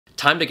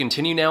Time to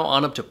continue now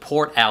on up to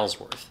Port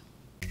Ellsworth.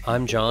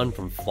 I'm John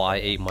from Fly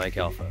 8 Mike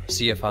Alpha,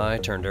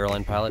 CFI turned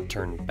airline pilot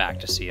turned back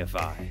to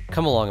CFI.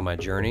 Come along on my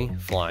journey,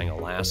 flying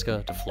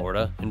Alaska to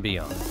Florida and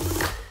beyond.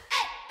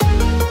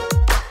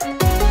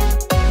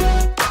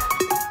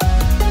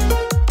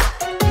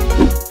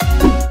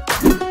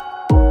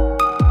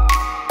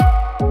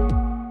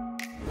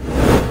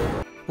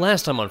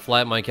 Last time on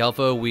Fly 8 Mike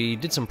Alpha, we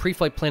did some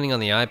pre-flight planning on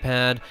the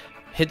iPad,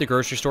 hit the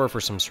grocery store for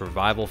some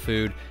survival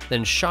food,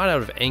 then shot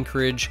out of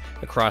Anchorage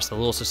across the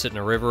Little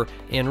Susitna River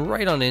and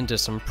right on into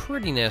some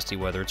pretty nasty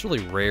weather. It's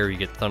really rare you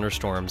get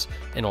thunderstorms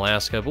in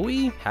Alaska, but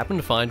we happened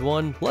to find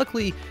one.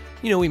 Luckily,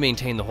 we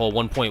maintained the whole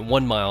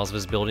 1.1 miles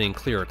visibility and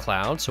clear of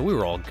clouds, so we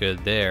were all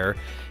good there.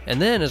 And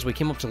then as we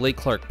came up to Lake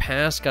Clark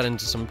Pass, got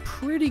into some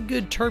pretty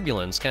good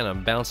turbulence, kind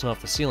of bouncing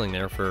off the ceiling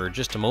there for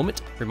just a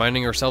moment,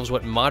 reminding ourselves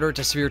what moderate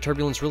to severe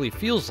turbulence really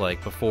feels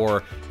like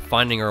before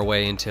finding our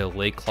way into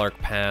Lake Clark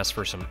Pass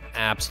for some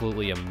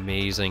absolutely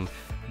amazing,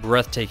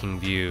 breathtaking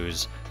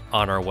views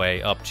on our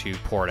way up to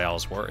Port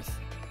Ellsworth.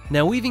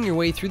 Now, weaving your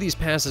way through these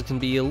passes can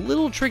be a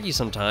little tricky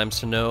sometimes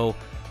to know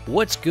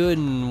what's good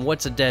and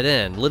what's a dead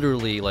end,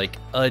 literally like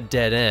a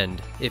dead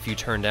end if you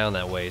turn down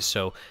that way.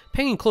 So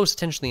paying close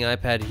attention to the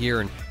iPad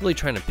here and really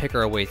trying to pick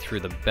our way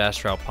through the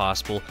best route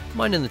possible,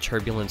 minding the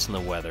turbulence and the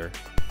weather.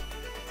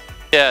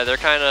 Yeah, they're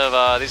kind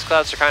of, these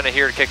clouds are kind of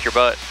here to kick your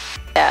butt.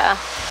 Yeah.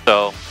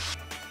 So,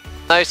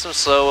 nice and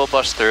slow, we'll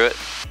bust through it.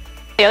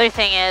 The other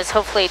thing is,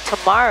 hopefully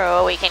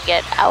tomorrow we can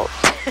get out.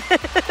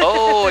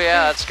 Oh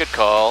yeah, that's a good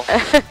call.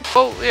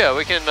 Oh yeah,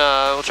 we can,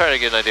 we'll try to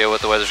get an idea what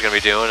the weather's going to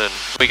be doing, and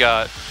we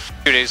got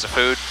 2 days of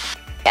food.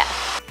 Yeah.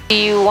 Do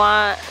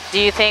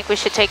you think we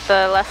should take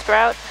the left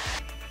route?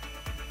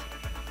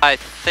 I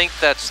think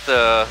that's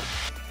the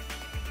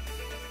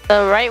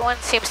right one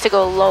seems to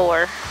go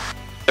lower.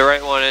 The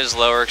right one is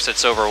lower because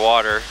it's over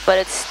water. But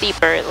it's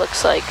steeper, it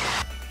looks like.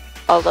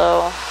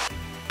 Although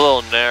a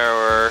little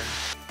narrower.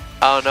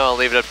 I don't know, I'll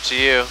leave it up to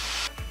you.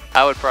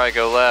 I would probably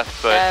go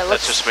left, but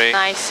that's just me.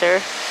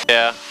 Nicer.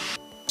 Yeah.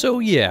 So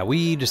yeah,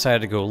 we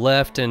decided to go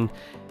left, and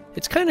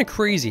it's kind of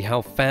crazy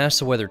how fast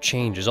the weather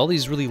changes. All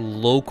these really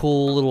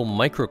local little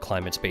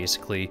microclimates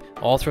basically,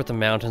 all throughout the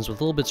mountains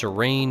with little bits of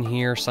rain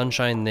here,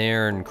 sunshine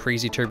there, and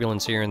crazy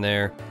turbulence here and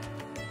there.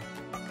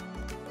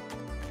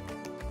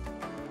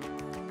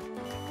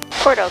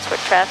 Port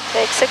Ellsworth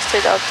traffic,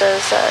 62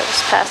 Deltas,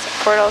 just passing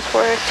Port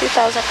Ellsworth,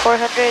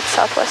 2,400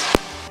 southwest.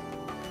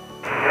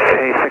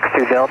 Hey,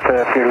 62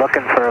 Delta, if you're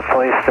looking for a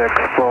place to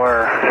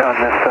explore on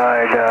this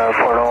side,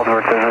 Port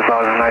Ellsworth is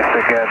about as nice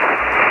as it gets.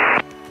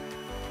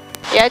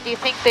 Yeah, do you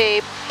think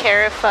they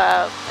care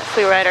if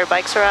we ride our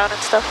bikes around and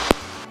stuff?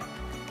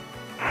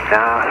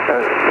 Nah,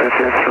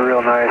 it's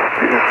real nice.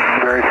 It's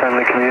a very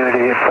friendly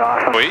community. It's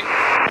awesome. Sweet.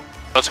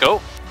 Let's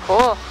go.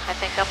 Cool. I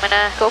think I'm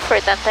gonna go for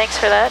it then. Thanks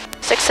for that.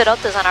 6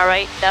 Delta's on our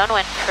right,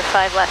 downwind for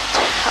 5 left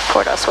at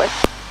Port Ellsworth.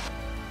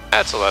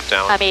 That's a left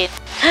down. I mean,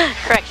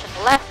 correction,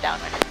 left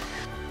downwind.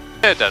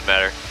 It doesn't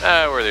matter.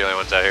 We're the only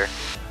ones out here.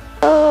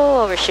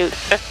 Oh, overshoot.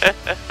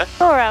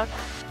 Go around.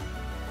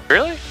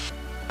 Really?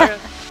 Okay.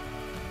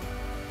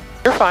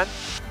 You're fine.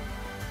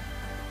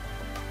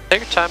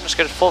 Take your time, just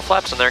get full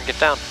flaps in there and get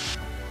down.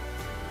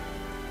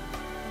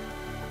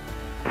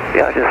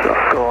 Yeah,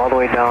 just go all the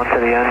way down to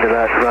the end of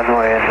that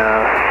runway and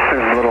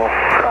there's a little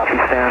coffee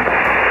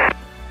stand.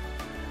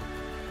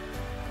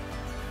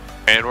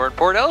 And we're in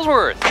Port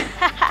Ellsworth.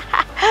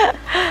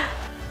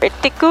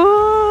 Pretty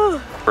cool.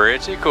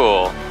 Pretty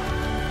cool.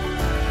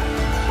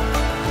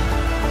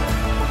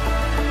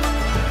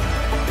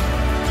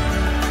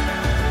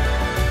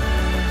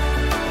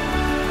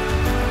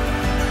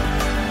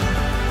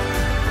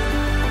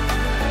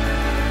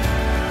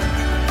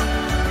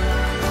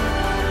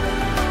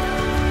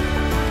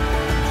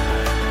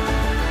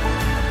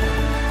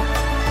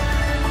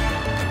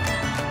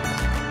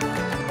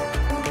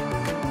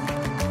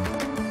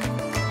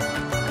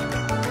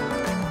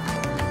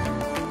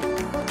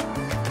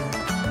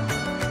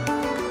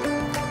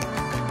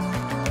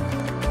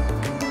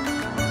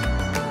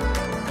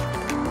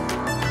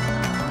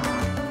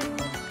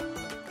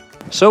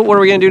 So what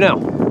are we gonna do now?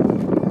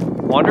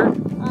 Wander?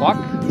 Walk?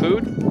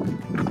 Food?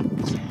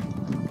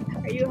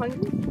 Are you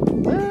hungry?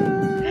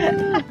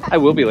 I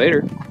will be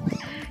later.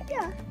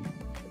 Yeah.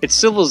 It's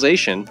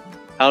civilization.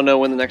 I don't know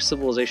when the next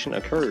civilization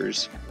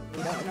occurs.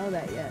 We don't know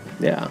that yet.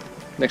 Yeah.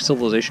 Next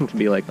civilization could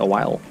be like a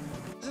while.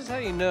 This is how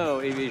you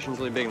know aviation's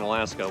really big in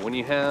Alaska. When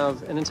you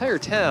have an entire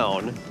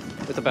town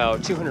with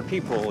about 200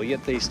 people,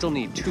 yet they still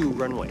need 2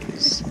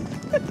 runways.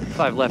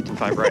 5 left and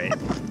 5 right.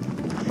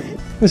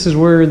 This is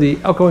where the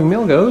outgoing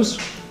mail goes.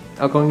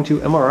 Outgoing to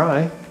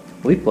MRI,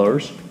 leaf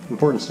blowers,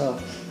 important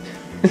stuff.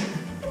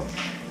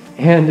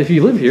 And if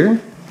you live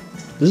here,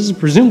 this is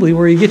presumably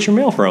where you get your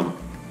mail from.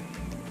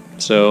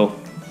 So,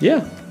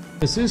 yeah.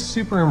 This is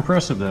super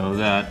impressive though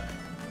that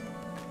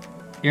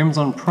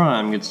Amazon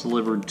Prime gets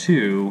delivered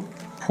to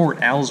Port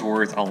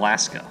Ellsworth,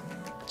 Alaska.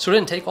 So it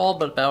didn't take all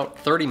but about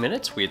 30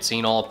 minutes. We had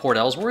seen all of Port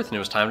Ellsworth and it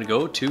was time to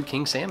go to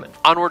King Salmon.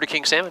 Onward to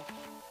King Salmon.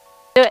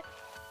 Do it.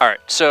 All right,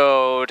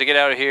 so to get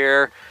out of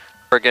here,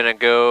 We're gonna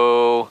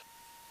go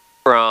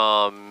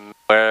from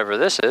wherever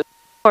this is.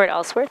 Port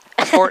Ellsworth.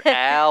 Port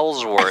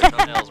Ellsworth,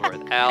 not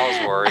Ellsworth,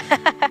 Ellsworth.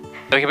 And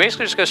we can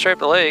basically just go straight up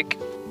the lake,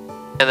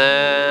 and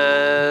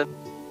then,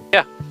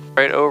 yeah,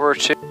 right over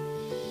to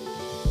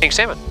King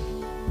Salmon.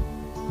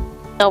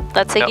 Nope,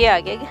 that's a Nope.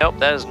 gig. Nope,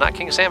 that is not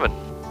King Salmon.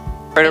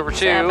 Right over to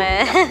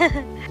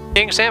Salmon.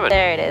 King Salmon.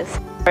 There it is,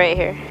 right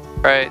here.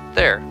 Right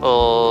there,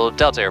 little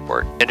Delta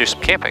Airport, and do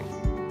some camping.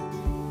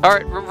 All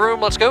right,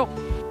 room, let's go.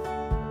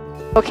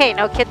 Okay,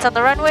 no kids on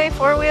the runway,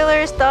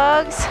 four-wheelers,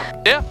 dogs.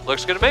 Yeah,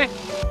 looks good to me.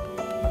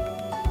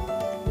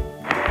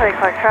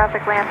 34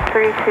 traffic, land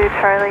 32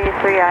 Charlie,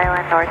 3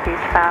 Island,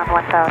 northeast bound,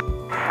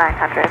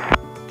 1,900.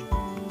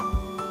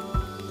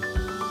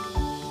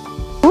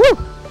 Woo!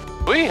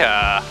 We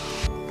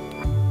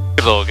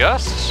good little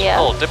gusts. Yeah.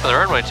 A little dip in the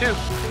runway too.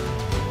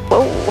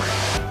 Whoa.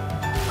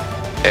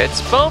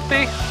 It's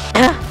bumpy.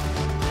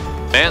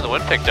 Man, the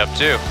wind picked up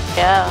too.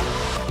 Yeah.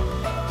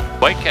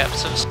 Whitecap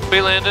since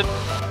we landed.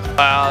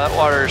 Wow, that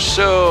water is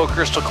so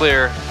crystal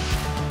clear.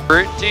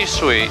 Pretty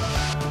sweet.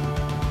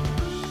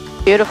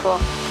 Beautiful.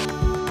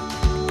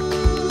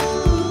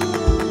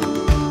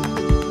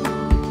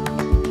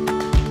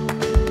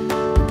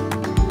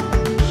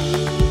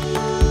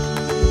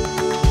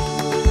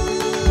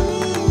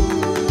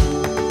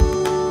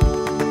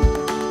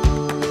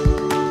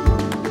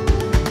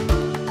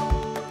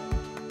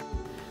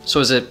 So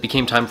as it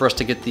became time for us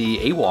to get the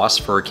AWOS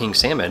for King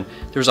Salmon,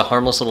 there was a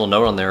harmless little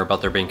note on there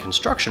about there being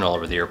construction all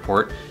over the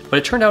airport, but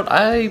it turned out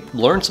I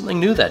learned something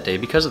new that day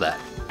because of that.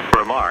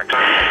 Remarks.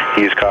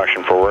 Use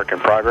caution for work in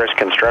progress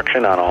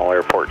construction on all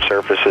airport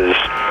surfaces.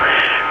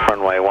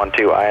 Runway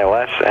 12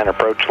 ILS and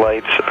approach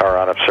lights are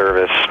out of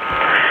service.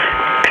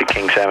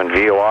 King Salmon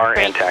VOR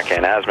and TACA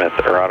and Azimuth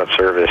are out of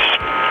service.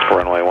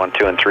 Runway 12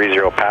 and 30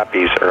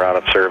 Pappies are out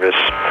of service.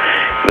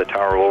 The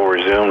tower will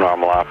resume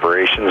normal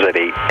operations at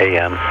 8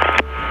 a.m.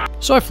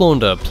 So I've flown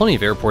to plenty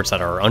of airports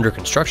that are under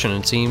construction,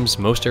 and it seems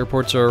most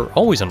airports are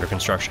always under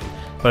construction.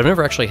 But I've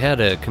never actually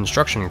had a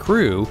construction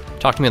crew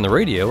talk to me on the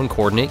radio and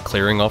coordinate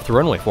clearing off the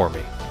runway for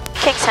me.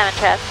 King Salmon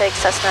traffic,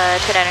 Cessna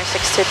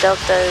 2962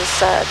 Delta's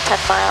 10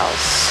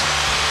 miles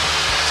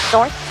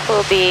north.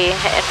 Will be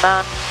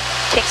inbound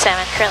King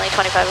Salmon, currently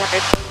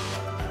 2500.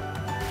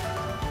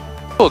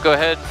 Cool, go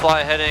ahead and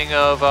fly heading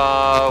of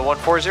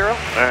 140.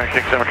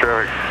 King Salmon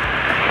traffic,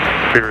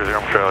 Fever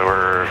 0 Charlie,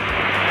 we're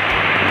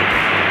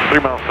 3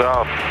 miles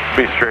south,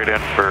 be straight in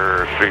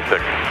for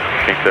 36,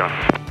 King Salmon.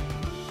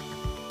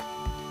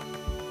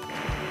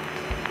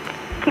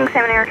 King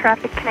Salmon air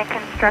traffic, Connect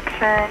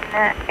construction,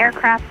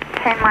 aircraft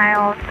 10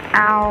 miles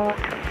out.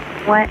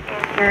 What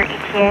is your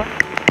ETA?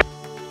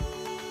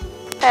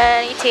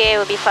 ETA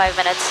will be 5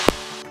 minutes.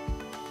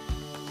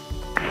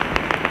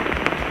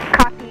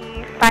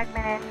 Copy, 5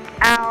 minutes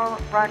out,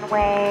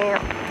 runway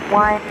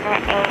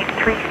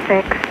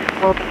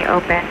 1836 will be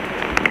open.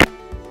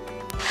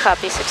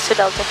 Copy, 62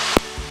 Delta.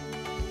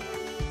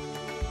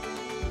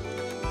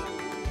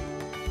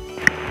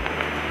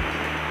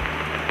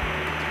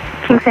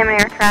 King Salmon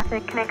air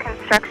traffic, Connect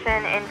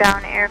construction,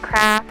 inbound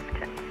aircraft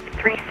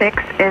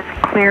 36 is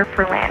clear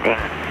for landing.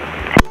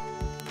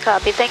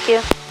 Copy, thank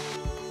you.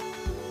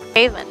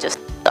 Pavement just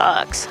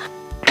sucks.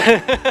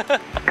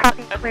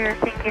 Copy, clear,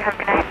 thank you, have a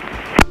good night.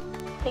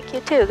 Thank you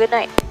too, good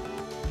night.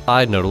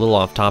 Side note, a little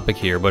off topic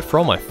here, but for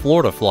all my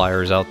Florida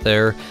flyers out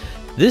there,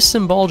 this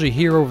symbology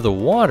here over the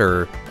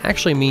water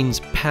actually means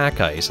pack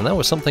ice, and that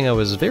was something I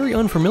was very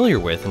unfamiliar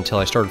with until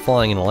I started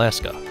flying in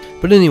Alaska.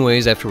 But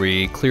anyways, after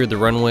we cleared the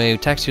runway,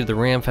 taxied to the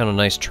ramp, found a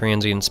nice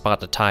transient spot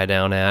to tie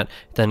down at,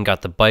 then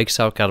got the bikes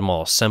out, got them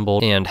all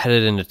assembled, and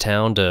headed into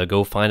town to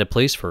go find a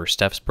place for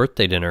Steph's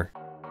birthday dinner.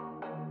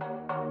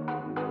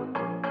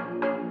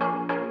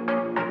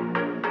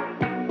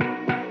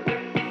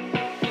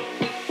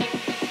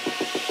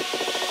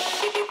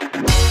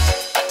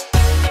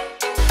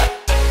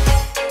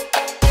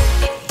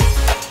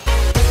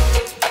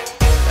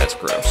 That's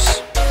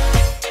gross.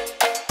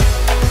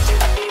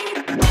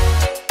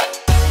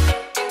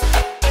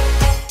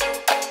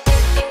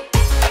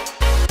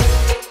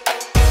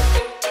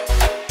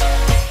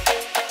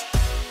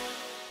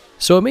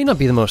 So it may not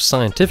be the most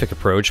scientific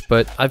approach,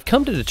 but I've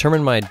come to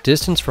determine my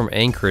distance from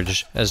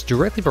Anchorage as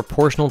directly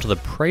proportional to the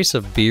price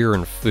of beer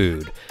and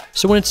food.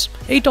 So when it's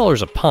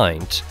 $8 a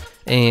pint,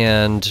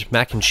 and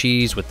mac and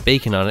cheese with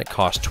bacon on it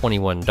costs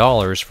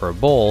 $21 for a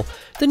bowl,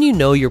 then you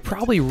know you're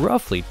probably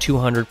roughly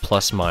 200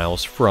 plus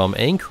miles from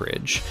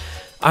Anchorage.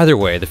 Either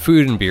way, the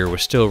food and beer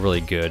was still really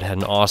good, had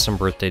an awesome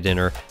birthday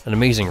dinner, an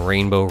amazing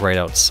rainbow right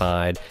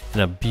outside,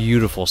 and a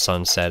beautiful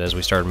sunset as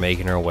we started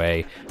making our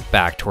way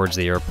back towards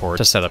the airport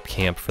to set up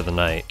camp for the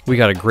night. We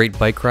got a great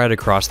bike ride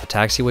across the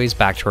taxiways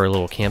back to our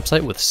little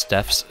campsite with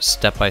Steph's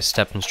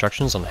step-by-step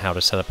instructions on how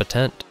to set up a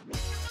tent.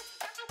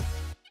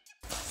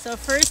 So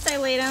first I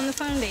lay down the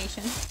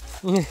foundation.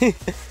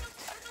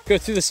 Go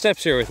through the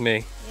steps here with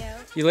me. Yeah.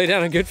 You lay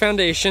down a good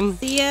foundation.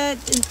 Thea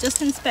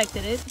just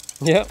inspected it.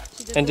 Yep.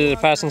 And did it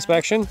pass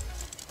inspection?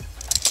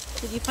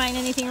 Did you find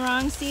anything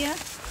wrong, Sia?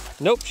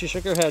 Nope, she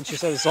shook her head. She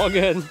said it's all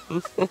good.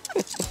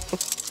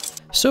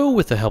 So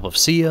with the help of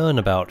Sia and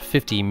about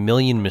 50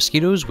 million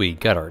mosquitoes, we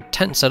got our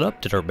tent set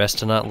up, did our best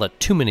to not let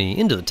too many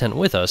into the tent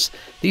with us.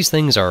 These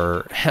things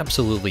are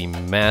absolutely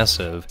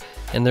massive,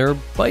 and their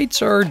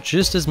bites are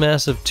just as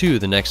massive too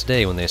the next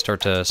day when they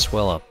start to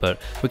swell up.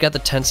 But we got the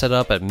tent set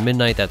up at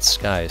midnight. That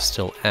sky is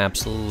still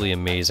absolutely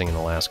amazing in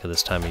Alaska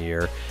this time of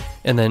year.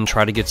 And then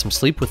try to get some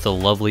sleep with the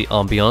lovely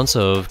ambiance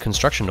of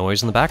construction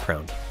noise in the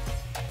background.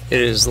 It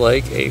is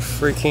like a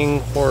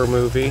freaking horror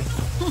movie.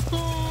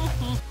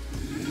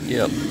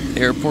 Yep,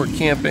 airport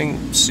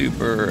camping,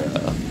 super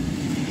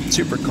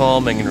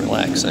calming and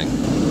relaxing.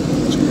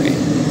 It's great.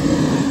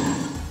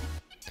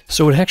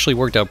 So it actually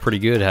worked out pretty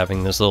good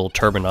having this little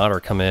turbine otter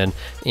come in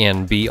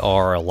and be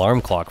our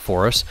alarm clock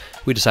for us.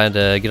 We decided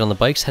to get on the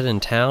bikes, head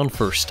in town,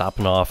 first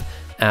stopping off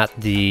at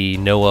the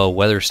NOAA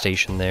weather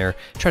station there,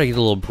 try to get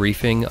a little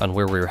briefing on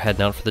where we were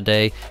heading out for the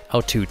day,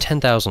 out to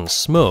 10,000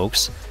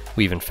 Smokes.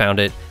 We even found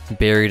it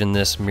buried in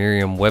this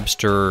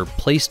Merriam-Webster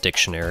place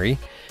dictionary,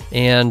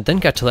 and then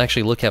got to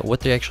actually look at what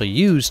they actually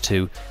use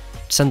to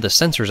send the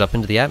sensors up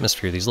into the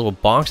atmosphere. These little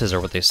boxes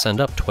are what they send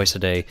up twice a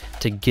day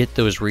to get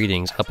those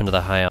readings up into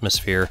the high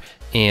atmosphere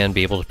and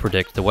be able to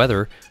predict the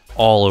weather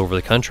all over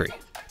the country.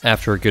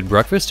 After a good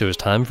breakfast, it was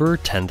time for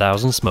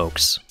 10,000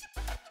 Smokes.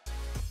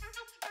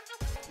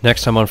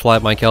 Next time on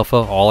Flight Mike Alpha,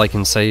 all I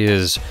can say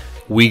is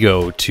we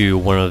go to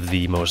one of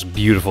the most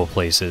beautiful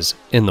places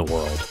in the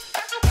world.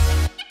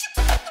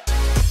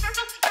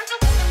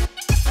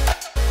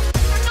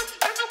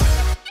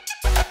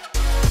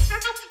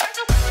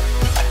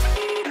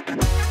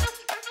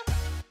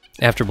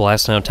 After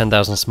blasting out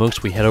 10,000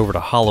 Smokes, we head over to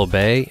Hollow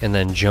Bay and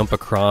then jump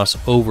across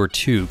over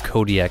to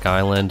Kodiak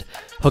Island,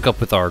 hook up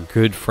with our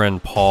good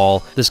friend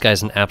Paul. This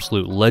guy's an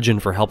absolute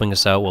legend for helping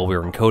us out while we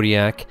were in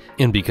Kodiak,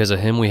 and because of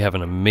him, we have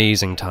an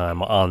amazing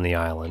time on the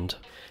island.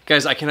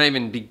 Guys, I cannot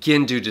even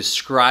begin to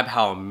describe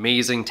how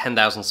amazing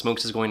 10,000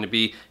 Smokes is going to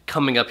be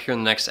coming up here in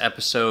the next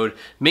episode.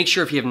 Make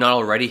sure if you have not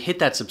already, hit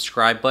that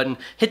subscribe button,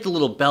 hit the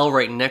little bell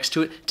right next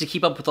to it to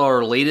keep up with all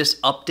our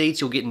latest updates.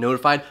 You'll get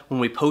notified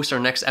when we post our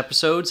next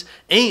episodes,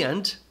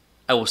 and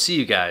I will see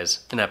you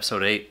guys in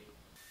episode 8.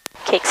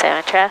 King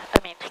 7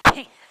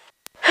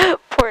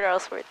 Port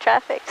Ellsworth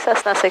traffic,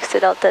 Cessna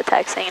 62 Delta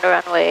taxiing to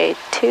runway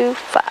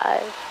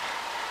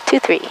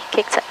 2523,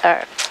 King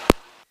 7,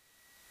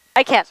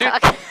 I can't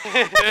talk.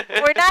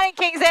 We're not in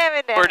King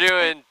Salmon now. We're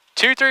doing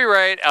 23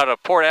 right out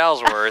of Port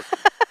Ellsworth,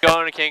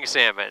 going to King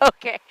Salmon.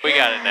 Okay. We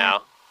got it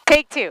now.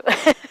 Take 2.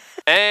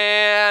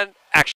 And